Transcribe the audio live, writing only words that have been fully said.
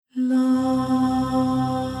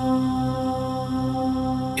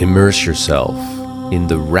Immerse yourself in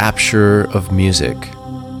the rapture of music.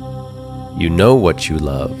 You know what you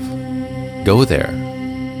love. Go there.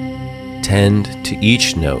 Tend to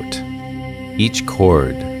each note, each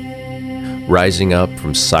chord, rising up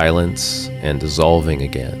from silence and dissolving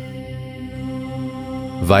again.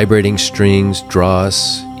 Vibrating strings draw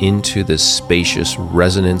us into the spacious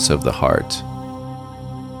resonance of the heart.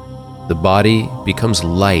 The body becomes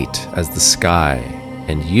light as the sky,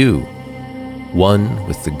 and you, one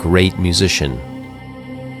with the great musician,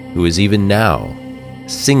 who is even now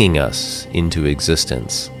singing us into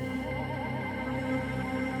existence.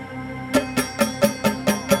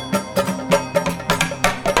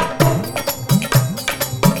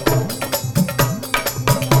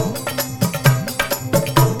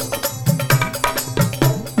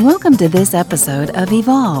 Welcome to this episode of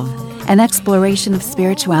Evolve, an exploration of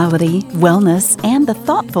spirituality, wellness, and the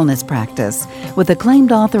thoughtfulness practice with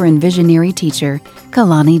acclaimed author and visionary teacher,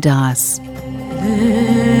 Kalani Das.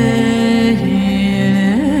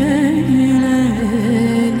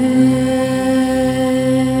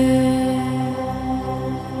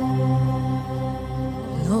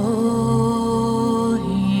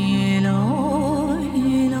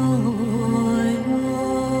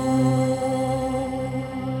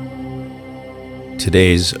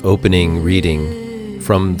 Today's opening reading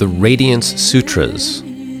from the Radiance Sutras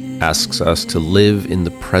asks us to live in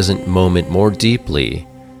the present moment more deeply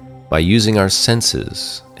by using our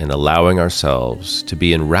senses and allowing ourselves to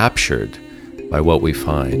be enraptured by what we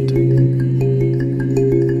find.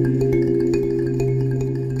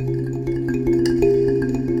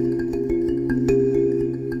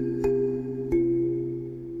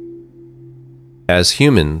 As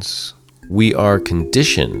humans, we are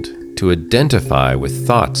conditioned to identify with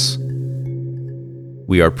thoughts.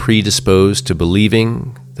 We are predisposed to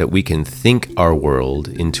believing that we can think our world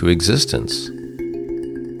into existence.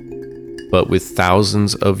 But with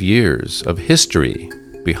thousands of years of history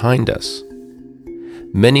behind us,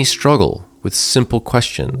 many struggle with simple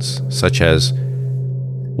questions such as,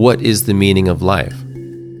 what is the meaning of life?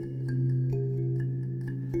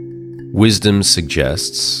 Wisdom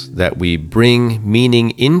suggests that we bring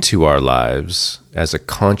meaning into our lives as a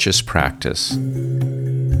conscious practice,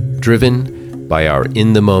 driven by our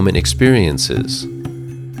in-the-moment experiences.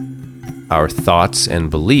 Our thoughts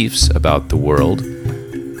and beliefs about the world,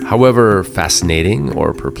 however fascinating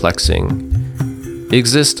or perplexing,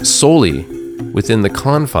 exist solely within the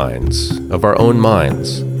confines of our own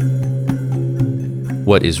minds.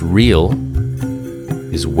 What is real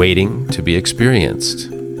is waiting to be experienced,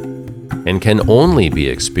 and can only be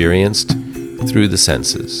experienced through the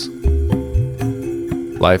senses.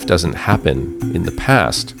 Life doesn't happen in the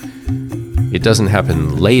past. It doesn't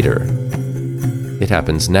happen later. It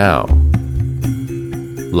happens now.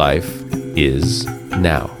 Life is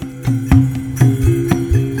now.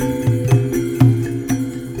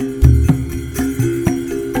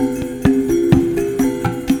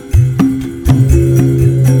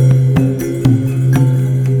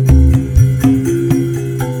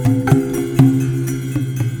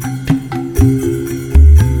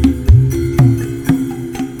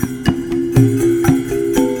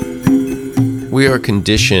 We are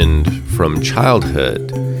conditioned from childhood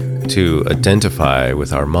to identify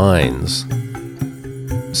with our minds.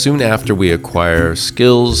 Soon after we acquire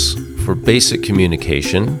skills for basic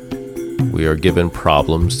communication, we are given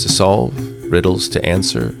problems to solve, riddles to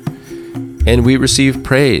answer, and we receive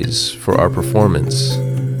praise for our performance.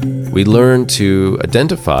 We learn to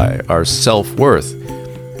identify our self-worth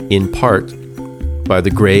in part by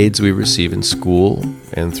the grades we receive in school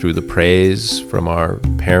and through the praise from our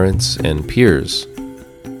parents and peers.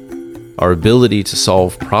 Our ability to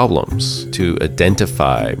solve problems, to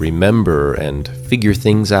identify, remember, and figure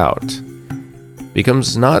things out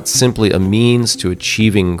becomes not simply a means to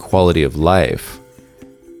achieving quality of life,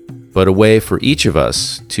 but a way for each of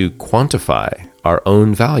us to quantify our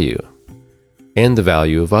own value and the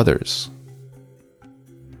value of others.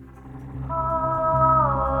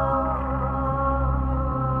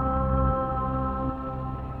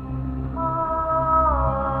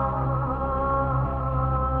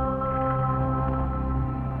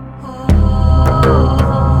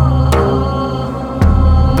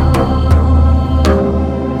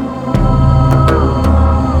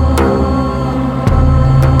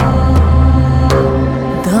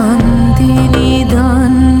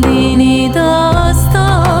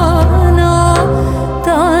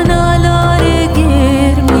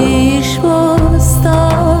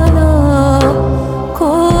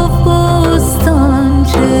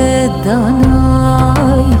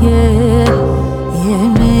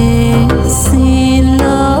 Yemesin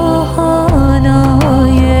lahana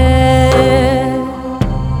ye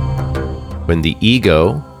When the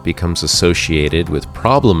ego becomes associated with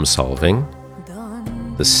problem solving,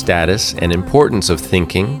 the status and importance of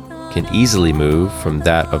thinking can easily move from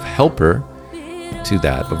that of helper to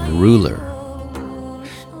that of ruler.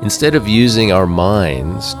 Instead of using our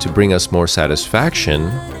minds to bring us more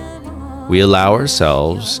satisfaction, we allow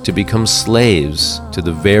ourselves to become slaves to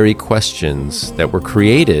the very questions that were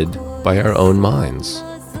created by our own minds,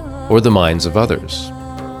 or the minds of others.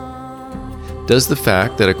 Does the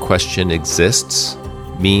fact that a question exists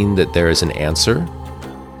mean that there is an answer?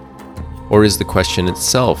 Or is the question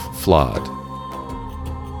itself flawed?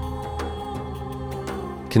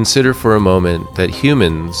 Consider for a moment that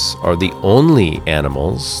humans are the only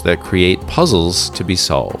animals that create puzzles to be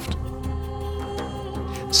solved.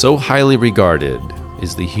 So highly regarded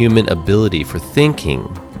is the human ability for thinking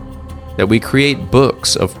that we create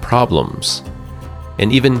books of problems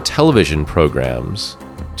and even television programs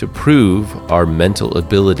to prove our mental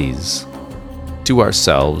abilities to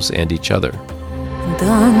ourselves and each other.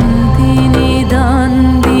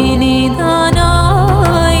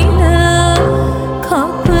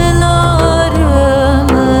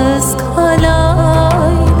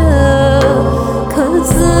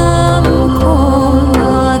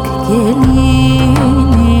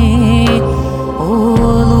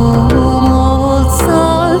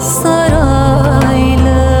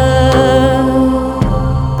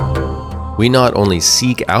 We not only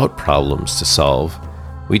seek out problems to solve,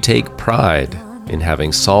 we take pride in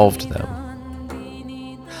having solved them.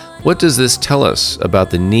 What does this tell us about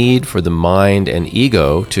the need for the mind and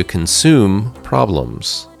ego to consume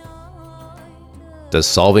problems? Does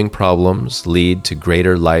solving problems lead to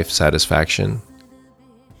greater life satisfaction?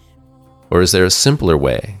 Or is there a simpler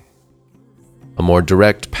way, a more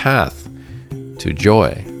direct path to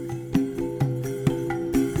joy?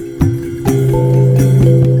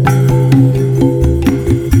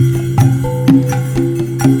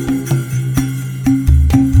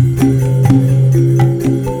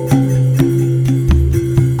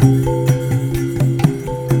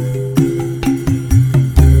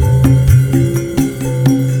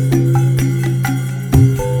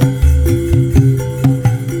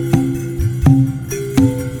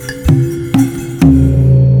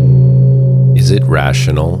 Is it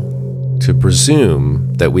rational to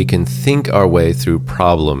presume that we can think our way through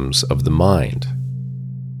problems of the mind?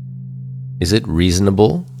 Is it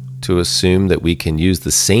reasonable to assume that we can use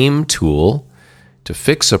the same tool to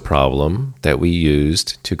fix a problem that we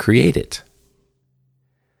used to create it?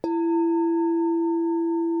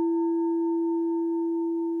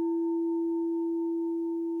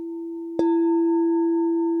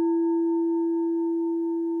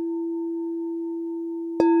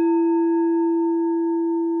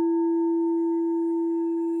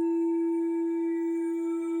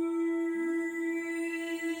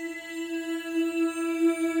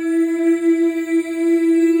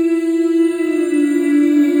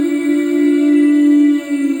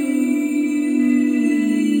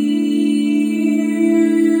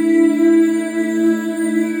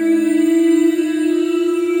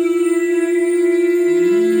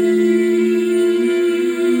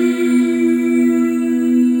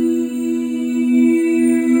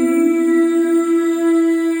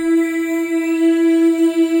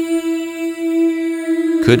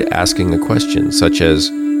 Could asking a question such as,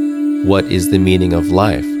 "What is the meaning of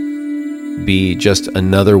life?" be just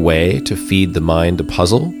another way to feed the mind a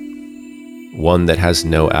puzzle, one that has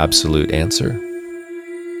no absolute answer?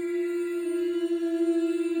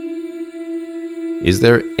 Is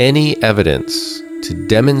there any evidence to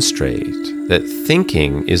demonstrate that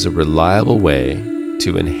thinking is a reliable way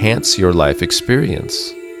to enhance your life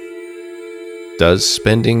experience? Does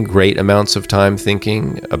spending great amounts of time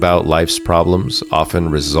thinking about life's problems often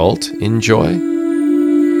result in joy?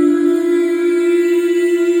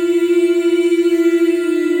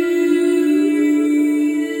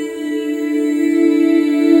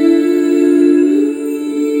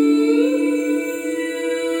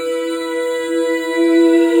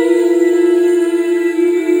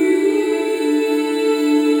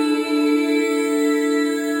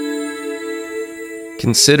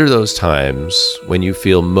 Consider those times when you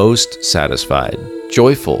feel most satisfied,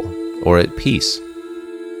 joyful, or at peace.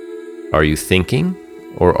 Are you thinking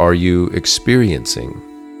or are you experiencing?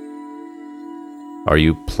 Are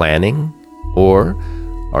you planning or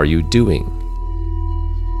are you doing?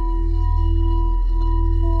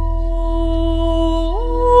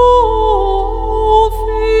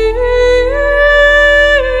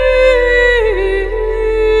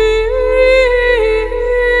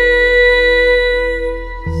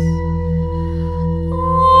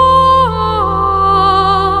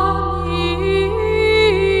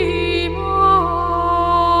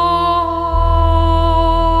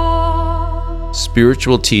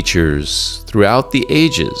 Spiritual teachers throughout the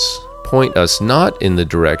ages point us not in the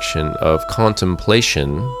direction of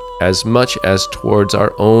contemplation as much as towards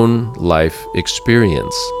our own life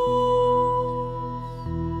experience.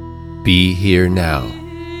 Be here now.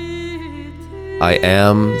 I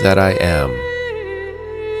am that I am.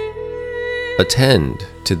 Attend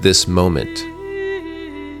to this moment.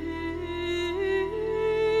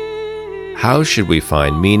 How should we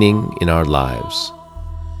find meaning in our lives?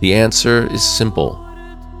 The answer is simple.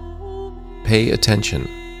 Pay attention.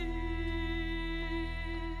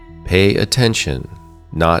 Pay attention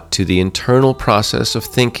not to the internal process of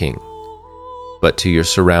thinking, but to your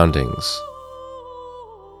surroundings.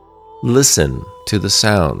 Listen to the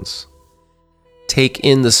sounds. Take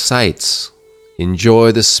in the sights.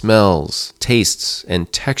 Enjoy the smells, tastes,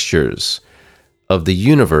 and textures of the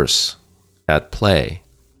universe at play.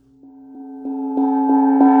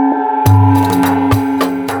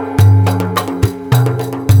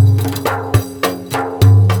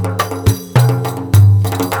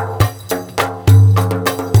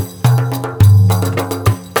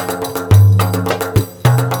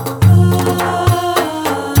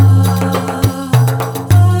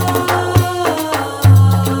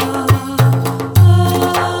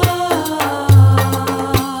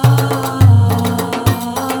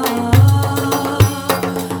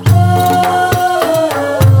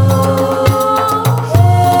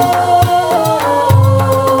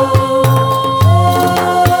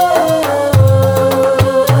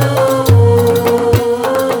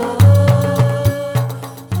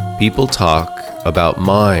 People talk about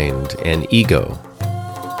mind and ego.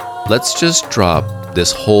 Let's just drop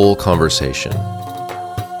this whole conversation.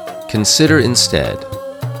 Consider instead,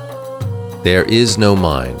 there is no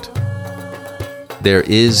mind. There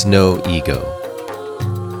is no ego.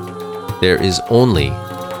 There is only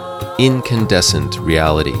incandescent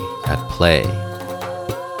reality at play,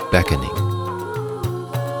 beckoning.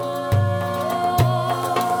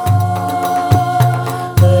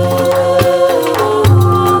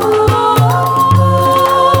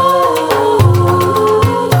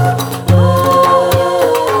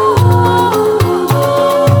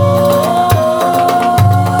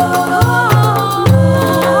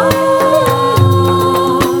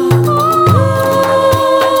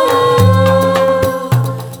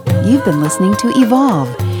 You've been listening to Evolve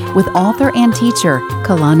with author and teacher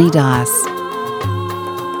Kalani Das.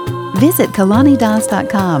 Visit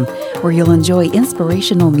kalanidas.com, where you'll enjoy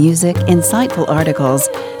inspirational music, insightful articles,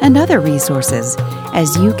 and other resources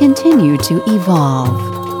as you continue to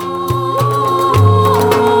evolve.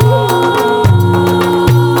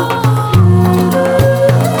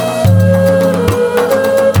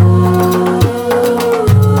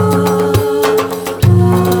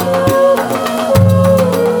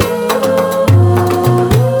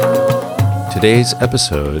 Today's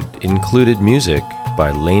episode included music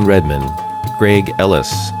by Lane Redman, Greg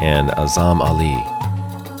Ellis, and Azam Ali,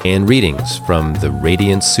 and readings from the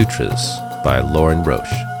Radiance Sutras by Lauren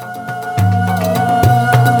Roche.